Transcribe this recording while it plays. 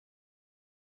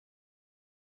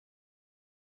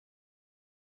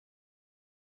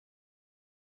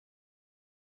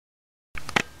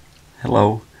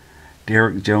Hello,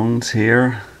 Derek Jones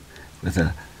here with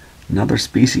another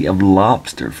species of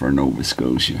lobster for Nova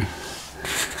Scotia.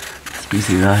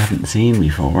 Species I haven't seen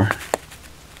before.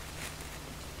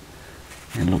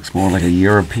 It looks more like a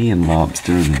European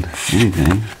lobster than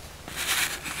anything.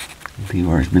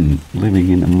 People have been living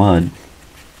in the mud,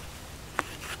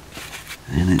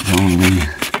 and it's only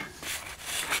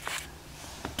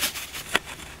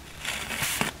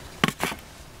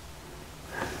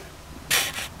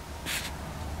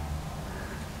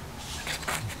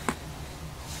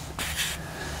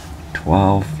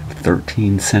 (12,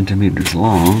 13 centimeters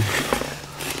long.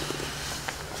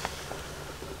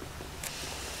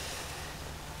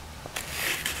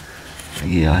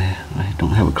 Yeah, I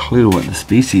don't have a clue what the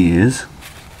species is.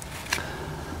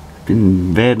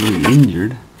 Been badly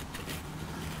injured,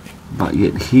 but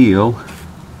yet healed.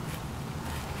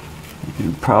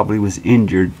 It probably was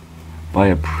injured by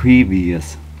a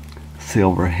previous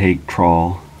silver hake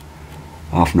trawl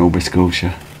off Nova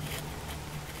Scotia.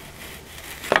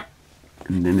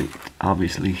 And then it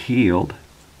obviously healed,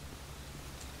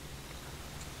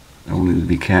 only to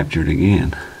be captured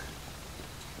again.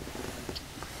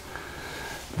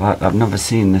 But I've never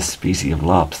seen this species of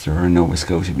lobster in Nova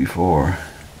Scotia before.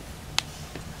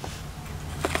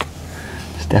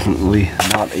 It's definitely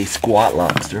not a squat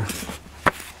lobster.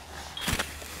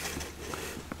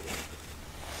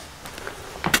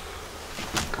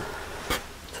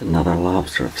 It's another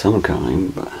lobster of some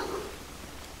kind, but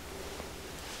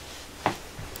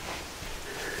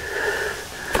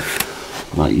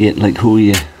yet, like, who are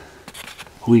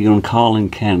you gonna call in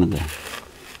Canada?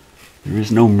 There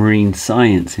is no marine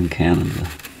science in Canada.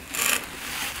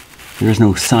 There is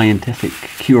no scientific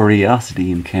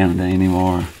curiosity in Canada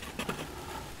anymore.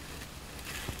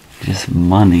 Just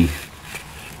money.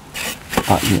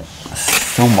 But yet,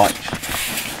 so much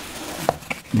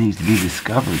needs to be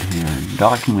discovered here and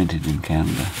documented in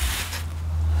Canada.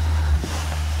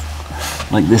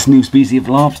 Like this new species of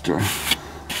lobster.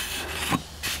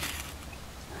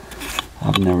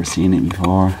 I've never seen it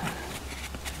before.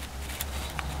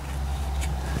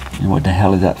 And what the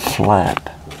hell is that flap?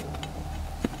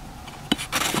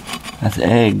 That's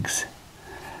eggs.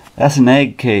 That's an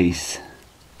egg case.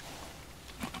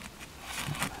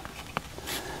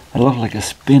 That looks like a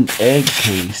spent egg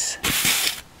case.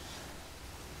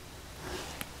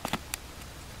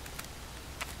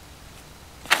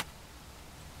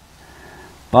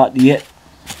 But yet,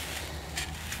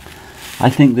 I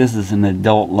think this is an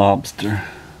adult lobster.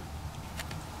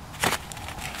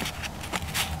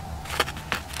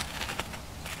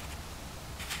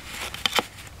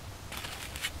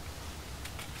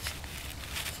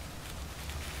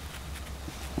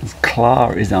 His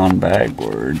claw is on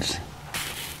backwards.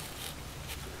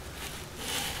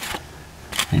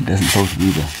 It doesn't supposed to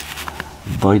be the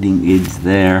biting edge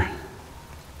there.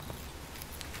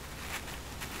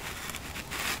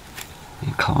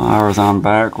 Your claw is on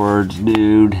backwards,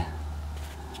 dude.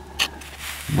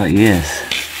 But yes,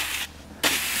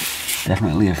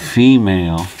 definitely a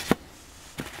female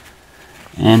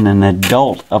and an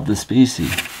adult of the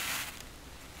species.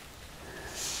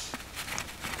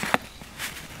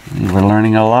 We're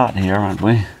learning a lot here, aren't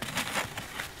we?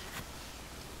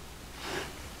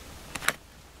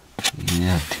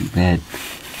 Yeah, too bad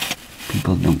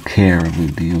people don't care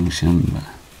about the ocean, but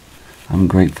I'm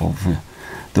grateful for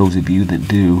those of you that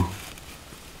do.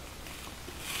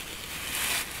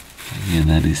 Yeah,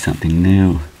 that is something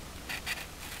new.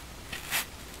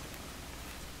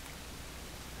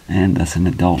 And that's an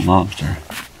adult lobster.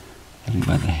 Look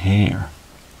by the hair.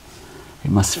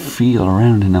 It must feel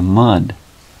around in the mud.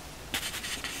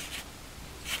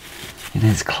 It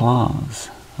has claws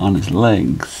on its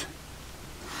legs.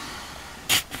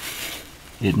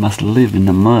 It must live in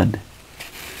the mud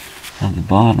at the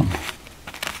bottom.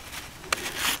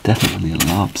 Definitely a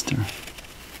lobster.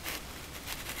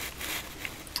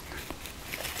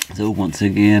 So once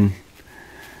again,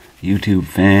 YouTube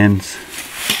fans,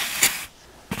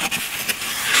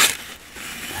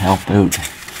 help out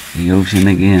the ocean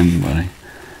again by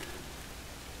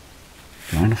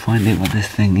trying to find out what this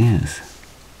thing is.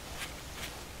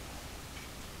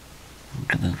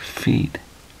 Look at those feet.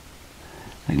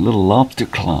 Like little lobster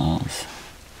claws.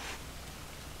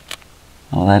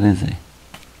 Oh, that is a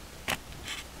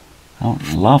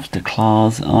lobster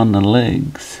claws on the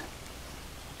legs.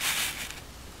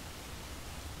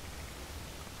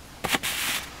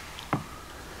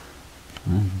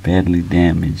 Badly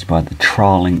damaged by the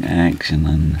trawling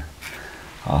action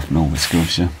off Nova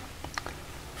Scotia.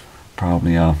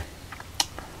 Probably off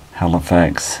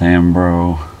Halifax,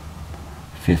 Sambro,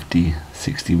 50,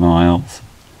 60 miles.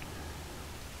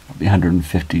 Probably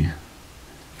 150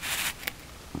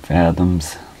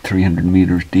 fathoms, 300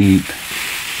 meters deep.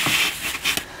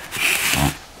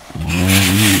 But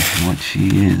what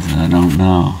she is, I don't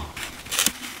know.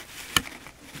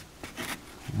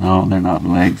 No, they're not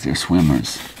legs, they're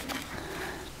swimmers.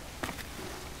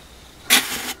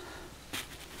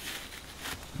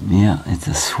 Yeah, it's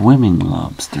a swimming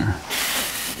lobster.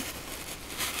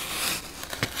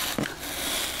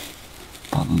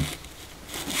 But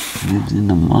lives in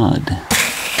the mud.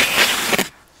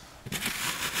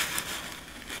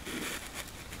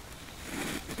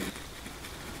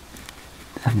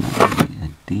 Definitely a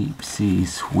deep sea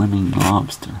swimming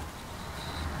lobster.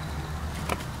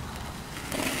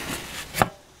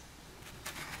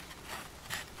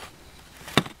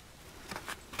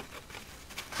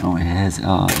 Oh, it has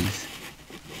eyes.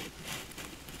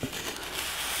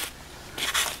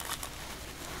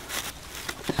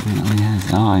 Definitely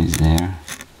has eyes there.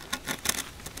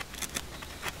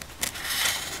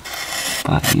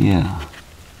 But yeah,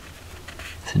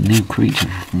 it's a new creature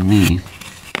for me.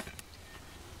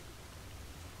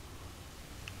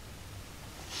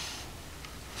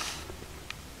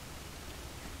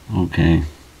 Okay,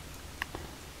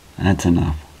 that's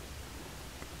enough.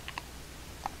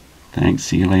 Thanks,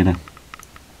 see you later.